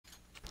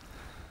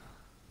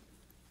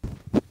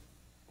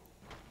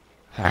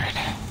Alright.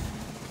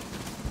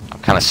 I'm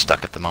kind of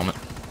stuck at the moment.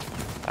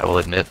 I will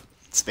admit.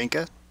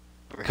 Spinka?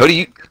 Cody,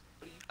 you...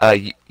 Oh,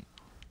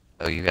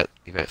 you got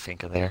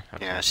Finka there?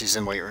 Okay. Yeah, she's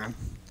in weight room.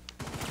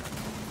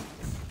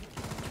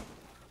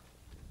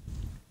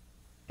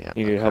 Yeah,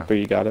 You need okay. help or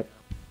you got it?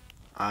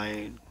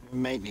 I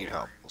may need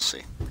help. We'll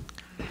see.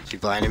 She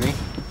blinded me.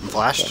 I'm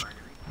flashed.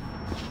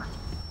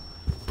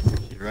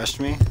 She rushed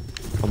me.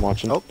 I'm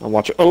watching. Oh. I'm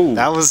watching. Oh!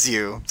 That was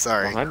you.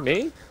 Sorry. Behind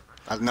me?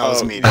 No, it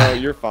was Oh, me. no,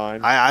 you're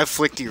fine. I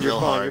flicked you You're real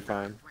fine, hard. You're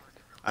fine.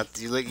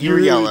 You You were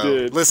really yellow.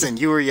 did. Listen,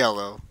 you were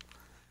yellow.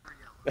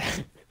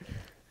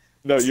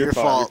 No, It's you're your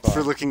fine. fault You're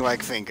fine. for looking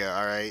like Finka,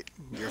 alright?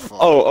 Your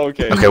fault. Oh,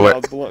 okay. Okay, Now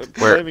where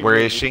blaming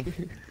me. is she?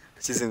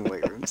 She's in the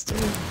weight room still.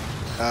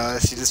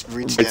 She just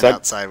reached Wait, in sec-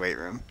 outside weight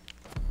room.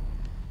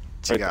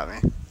 She Right. got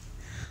me.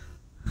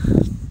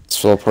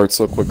 Fill up hearts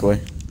so quickly.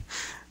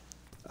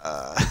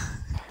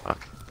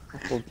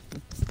 Well,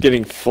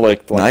 getting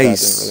flicked like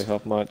Nice. that didn't really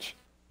help much.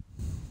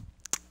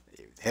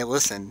 Hey,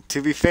 listen,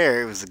 to be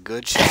fair, it was a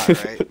good shot,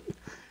 right?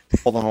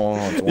 Hold on.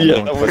 Yeah,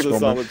 One that quick was a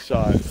moment.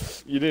 solid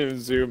shot. You didn't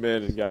even zoom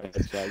in and got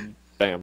a shot. You